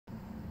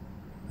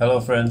Hello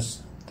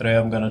friends, today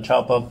I'm gonna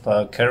chop up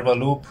a Keherwa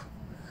loop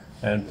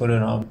and put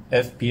it on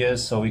FPS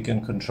so we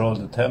can control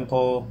the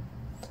tempo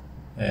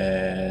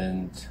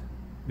and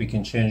we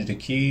can change the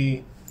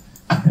key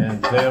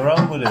and play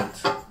around with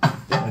it.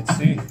 Let's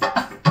see.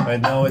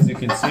 Right now, as you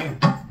can see,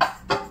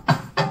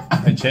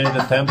 I change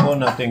the tempo,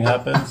 nothing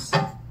happens,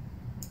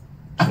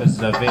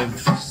 just the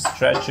wave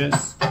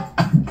stretches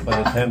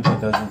but the tempo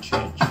doesn't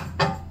change.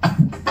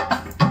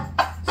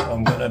 So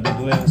I'm gonna be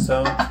doing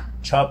some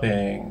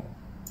chopping.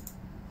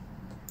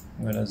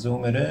 I'm gonna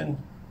zoom it in.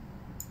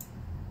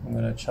 I'm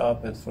gonna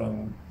chop it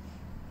from,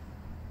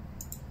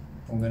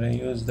 I'm gonna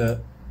use the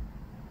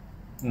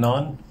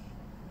none.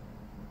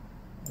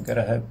 I'm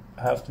gonna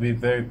have to be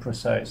very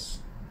precise.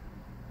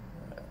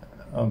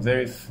 I'm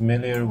very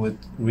familiar with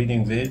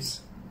reading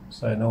waves,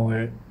 so I know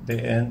where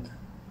they end.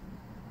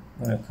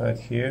 I'm gonna cut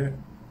here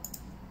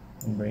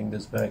and bring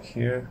this back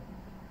here,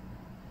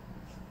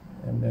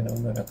 and then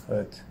I'm gonna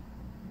cut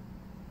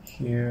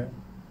here.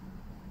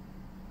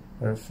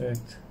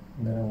 Perfect.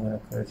 And then I'm gonna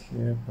cut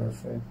here.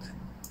 Perfect.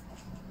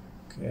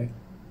 Okay.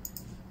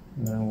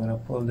 And then I'm gonna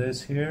pull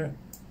this here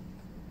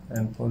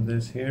and pull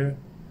this here.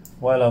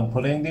 While I'm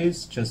pulling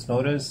these, just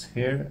notice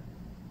here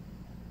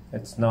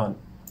it's none,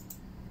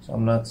 so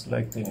I'm not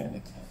selecting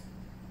anything.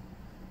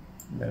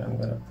 Then I'm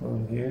gonna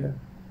pull here.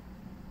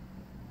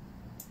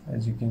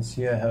 As you can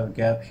see, I have a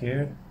gap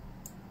here.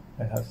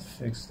 I have to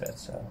fix that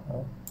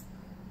somehow.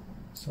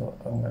 So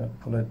I'm gonna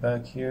pull it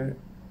back here,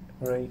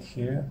 right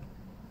here.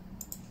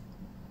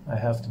 I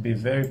have to be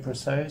very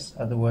precise,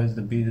 otherwise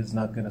the beat is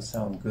not gonna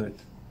sound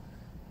good.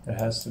 It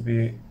has to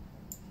be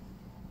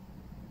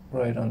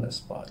right on the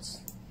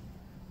spots.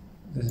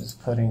 This is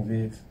cutting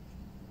wave.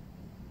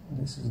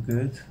 This is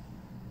good.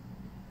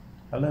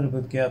 A little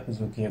bit gap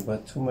is okay,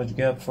 but too much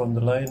gap from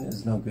the line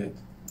is no good.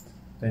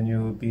 Then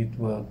your beat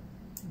will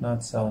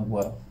not sound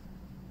well.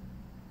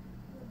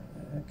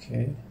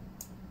 Okay,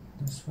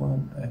 this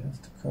one I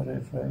have to cut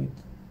it right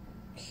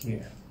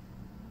here.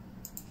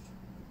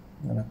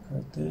 I'm gonna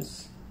cut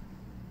this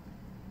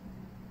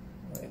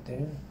right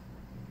there.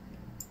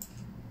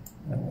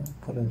 I'm gonna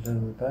put it a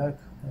little bit back.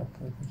 I'll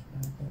put this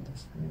back on the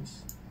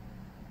space.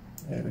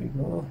 There we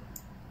go.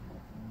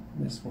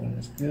 This one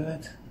is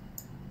good.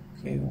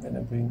 Okay, we're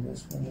gonna bring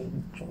this one a little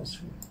bit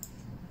closer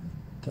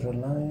to the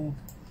line.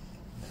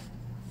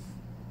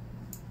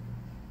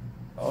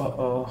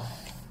 Uh-oh.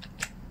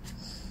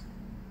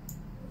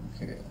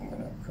 Okay, I'm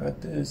gonna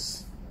cut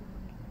this.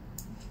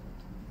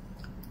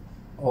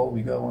 Oh,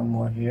 we got one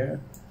more here.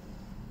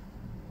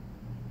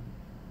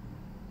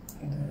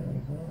 There we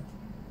go.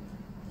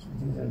 So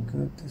these are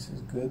good. This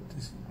is good.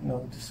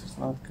 No, this is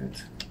not good.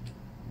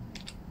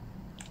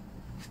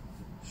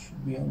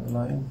 Should be on the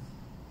line.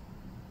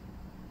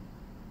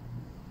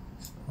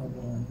 It's on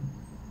the line.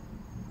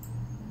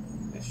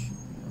 This should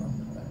be on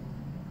the line.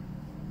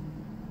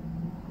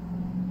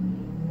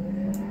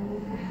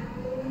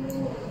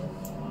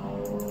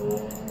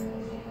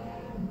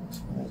 This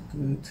one is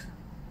good.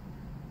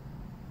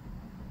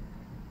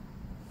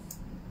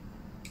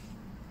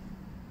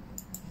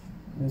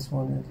 This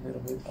one is a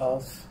little bit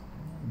off.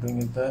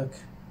 Bring it back.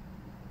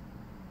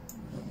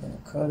 I'm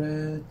gonna cut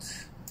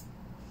it.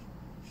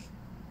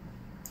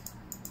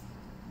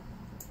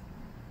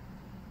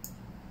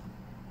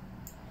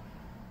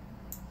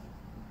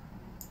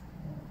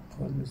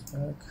 Pull this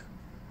back.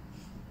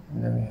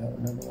 And then we have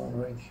another one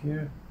right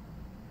here.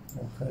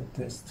 I'll cut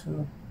this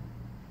too.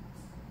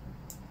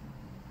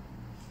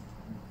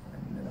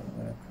 And then I'm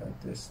gonna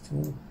cut this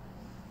too.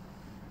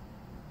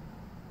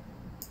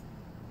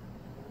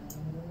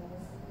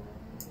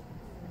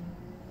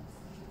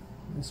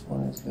 This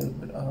one is a little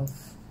bit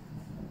off.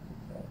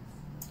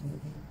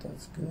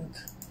 That's good.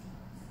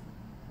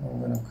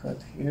 I'm gonna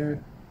cut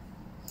here.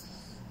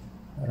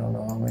 I don't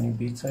know how many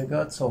beats I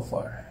got so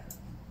far.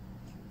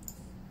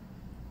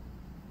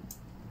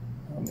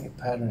 How many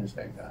patterns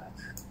I got.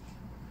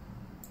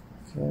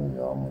 Okay,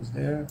 we're almost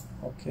there.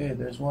 Okay,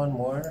 there's one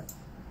more.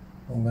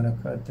 I'm gonna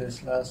cut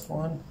this last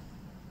one.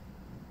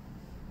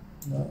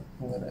 No,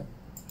 I'm gonna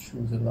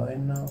choose a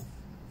line now.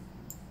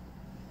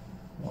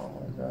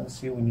 Almost done.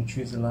 See, when you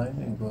choose a line,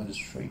 it goes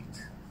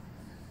straight.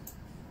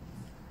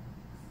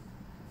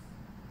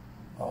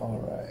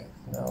 Alright,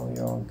 now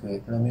we're all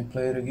good. Let me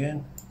play it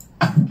again.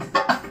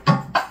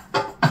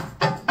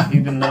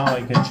 Even now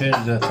I can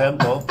change the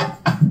tempo.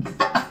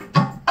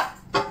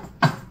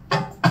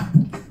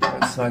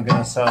 It's not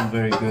gonna sound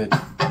very good.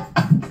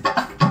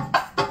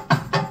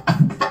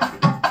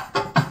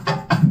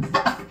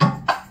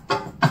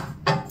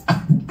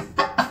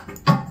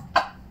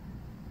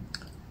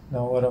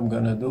 Now what I'm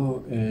gonna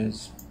do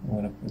is I'm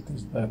gonna put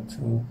this back to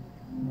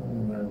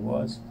where it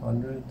was,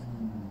 100,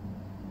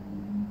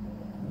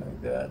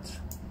 like that.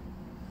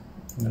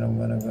 And then I'm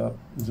gonna go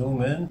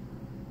zoom in,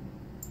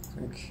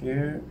 click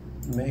here,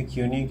 make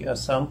unique a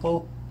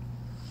sample,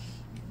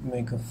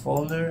 make a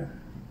folder,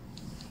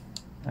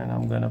 and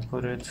I'm gonna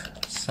put it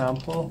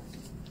sample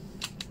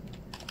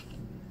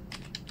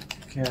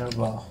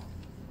Keherwa.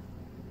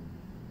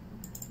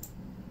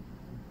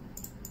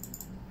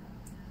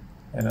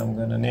 and I'm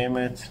gonna name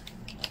it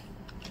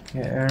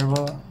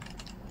Keherwa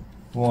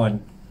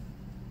 1.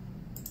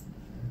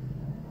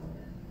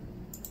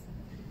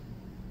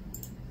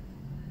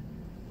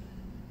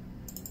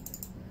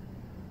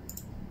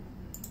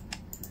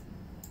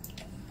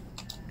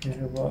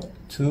 Keherwa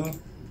 2,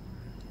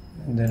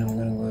 and then I'm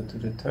gonna go to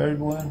the third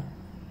one,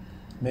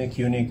 make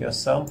unique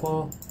as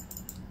sample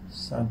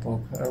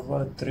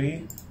Keherwa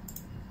 3,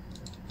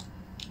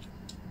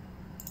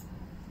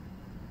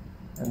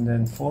 and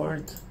then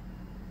fourth.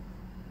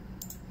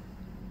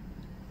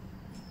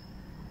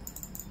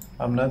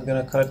 I'm not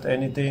gonna cut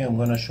anything, I'm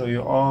gonna show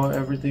you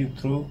everything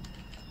through.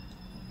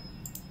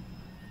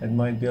 It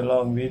might be a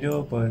long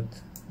video, but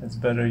it's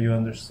better you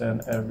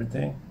understand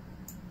everything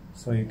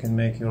so you can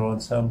make your own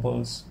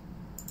samples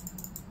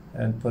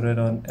and put it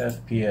on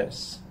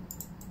FPS.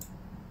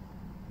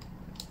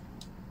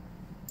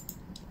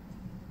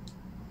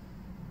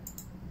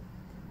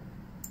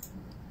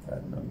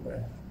 That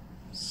number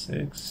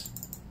 6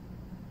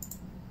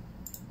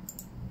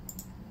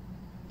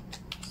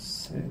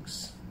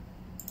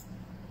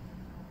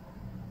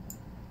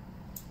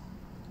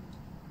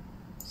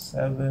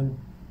 7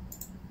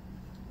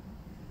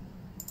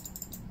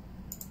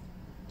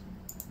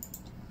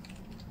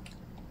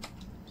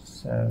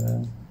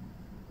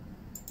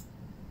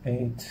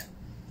 8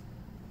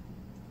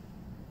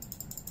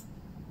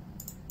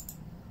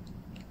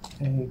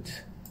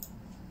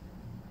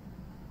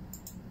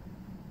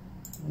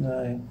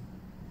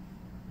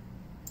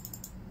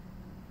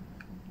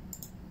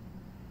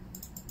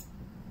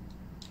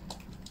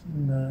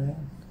 9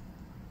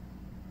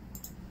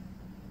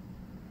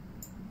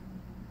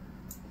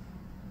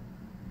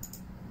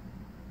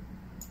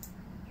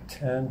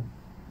 10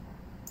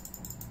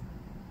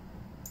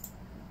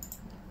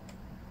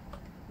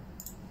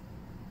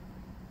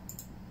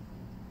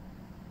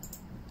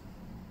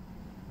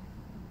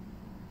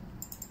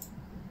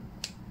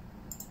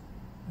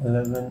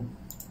 11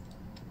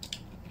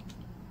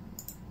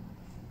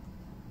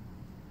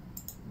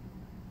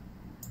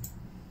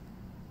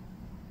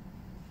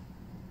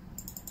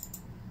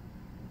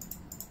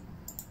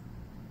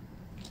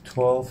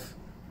 12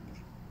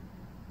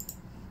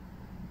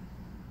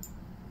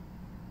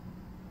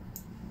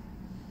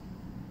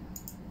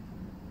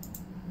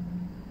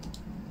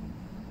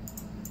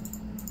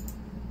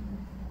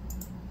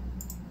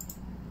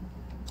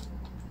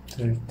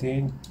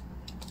 13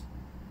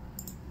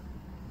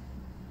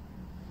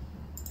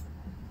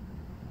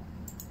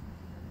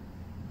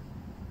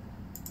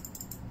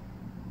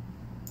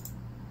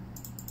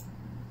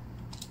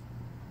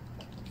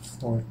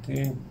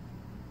 14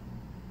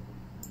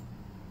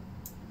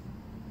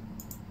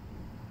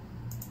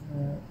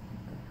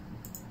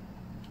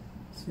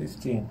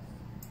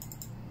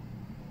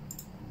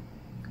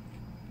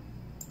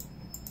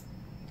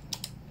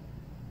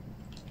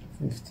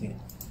 15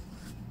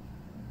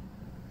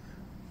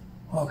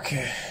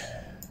 Okay,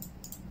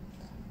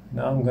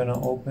 now I'm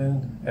gonna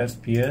open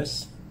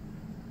FPS,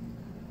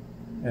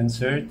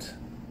 insert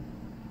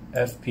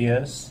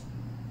FPS.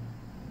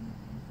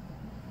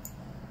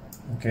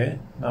 Okay,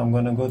 now I'm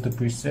gonna go to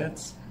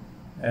presets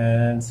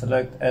and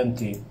select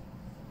empty,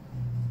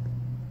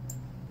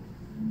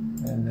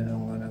 and then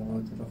I'm gonna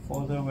go to the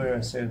folder where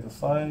I save the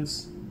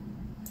files.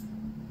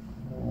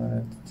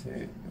 I'm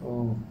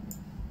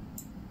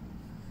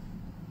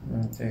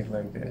gonna take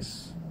like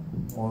this,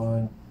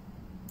 1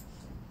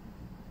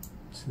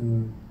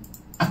 2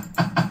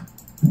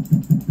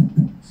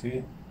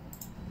 see,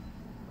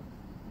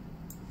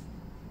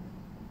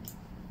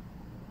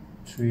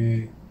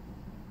 3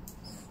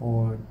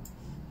 4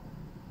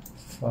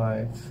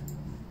 5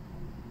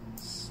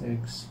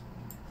 6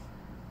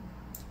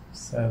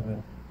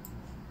 7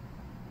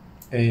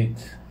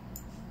 8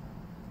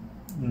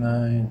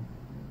 9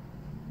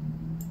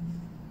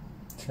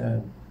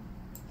 10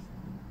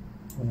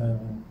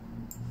 11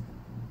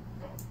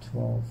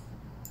 12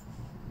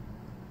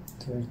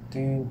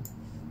 13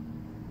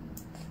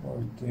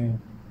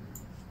 14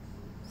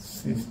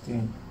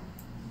 15.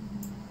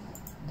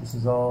 This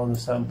is all the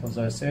samples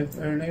I saved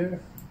earlier.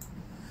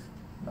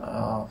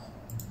 Now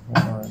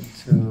 1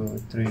 2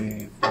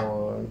 3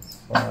 4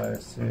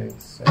 5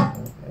 6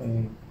 7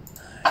 8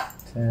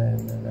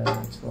 10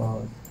 11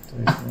 12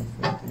 13 14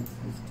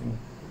 15.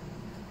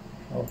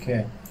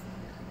 Okay,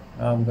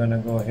 now I'm gonna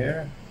go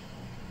here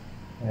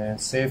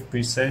and save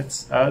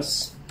presets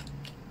as,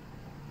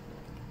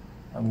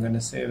 I'm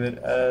gonna save it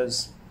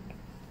as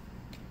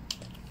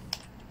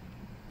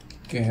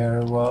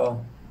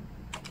Keherwa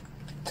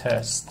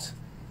test,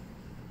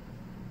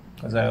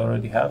 because I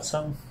already have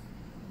some.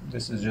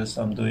 This is just,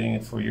 I'm doing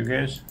it for you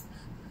guys.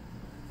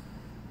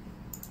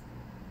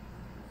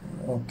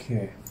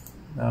 Okay,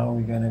 now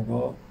we're gonna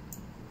go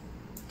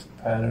to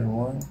pattern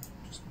 1,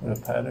 just put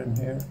a pattern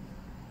here,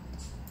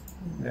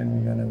 then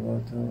we're gonna go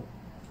to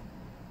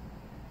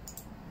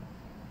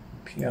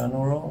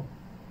piano roll,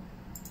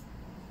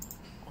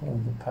 close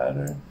the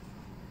pattern.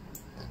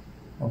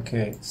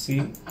 Okay,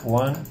 see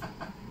 1,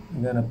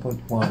 you're gonna put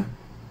 1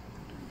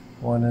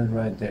 is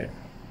right there,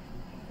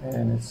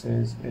 and it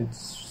says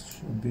it's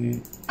should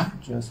be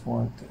just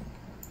one thing.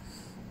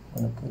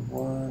 I'm gonna put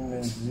 1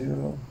 and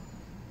 0.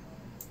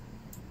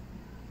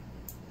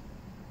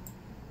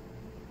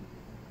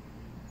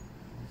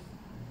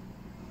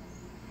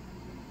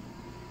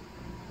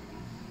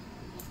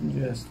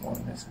 Just 1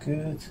 is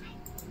good.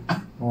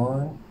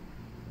 1,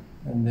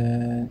 and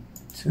then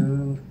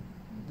 2,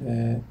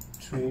 then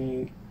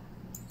 3,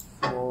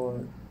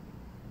 4,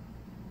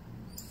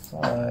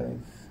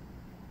 5,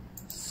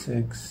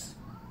 6.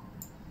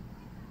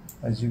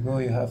 As you go,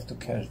 you have to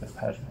catch the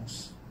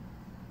patterns.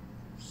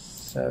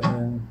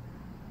 7,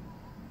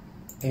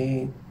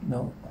 8,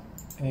 no,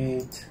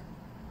 8,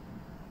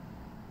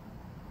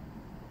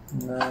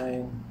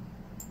 9,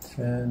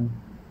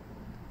 10,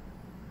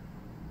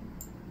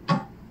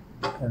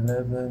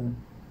 11,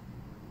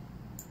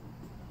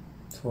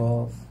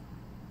 12,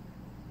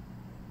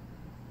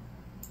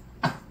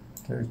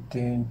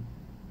 13,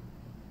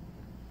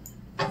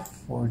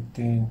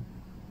 14,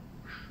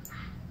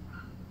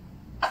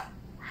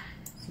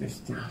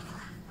 15.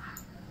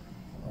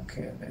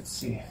 Okay, let's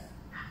see.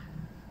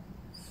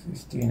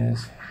 15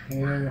 is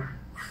here,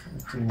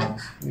 14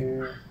 is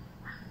here.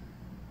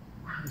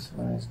 This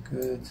one is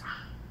good.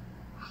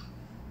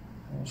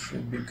 It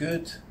should be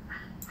good.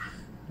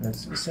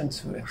 Let's listen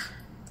to it.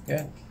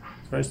 Okay,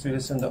 first we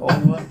listen to the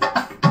old one.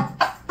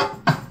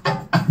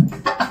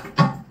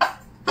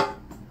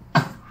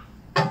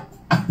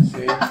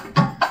 See?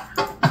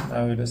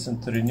 Now we listen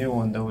to the new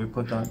one that we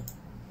put on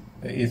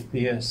the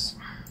FPS.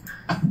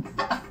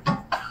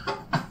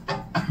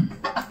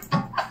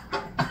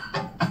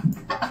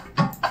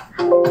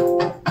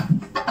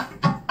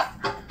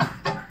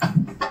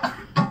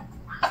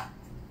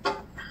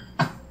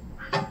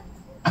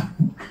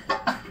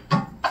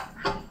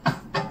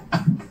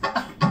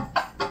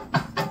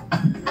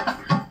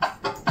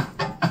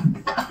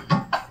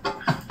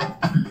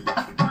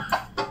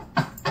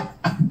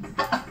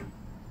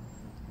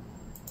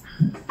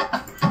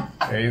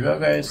 There you go,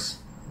 guys.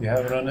 You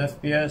have it on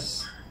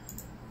FPS.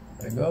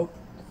 There you go.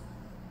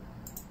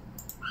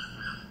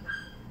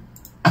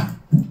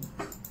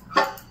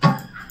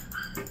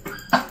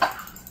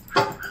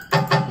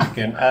 You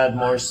can add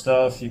more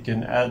stuff. You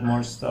can add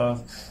more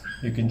stuff.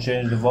 You can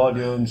change the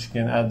volumes. You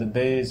can add the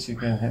bass. You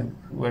can hit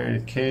where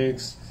it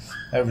kicks.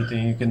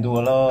 Everything. You can do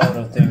a lot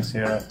of things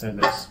here after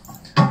this.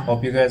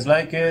 Hope you guys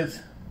like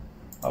it.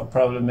 I'll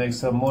probably make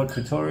some more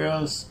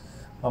tutorials.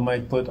 I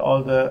might put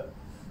all the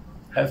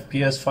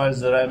FPS files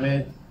that I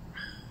made.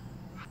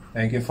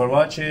 Thank you for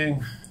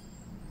watching.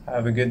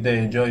 Have a good day.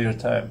 Enjoy your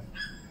time.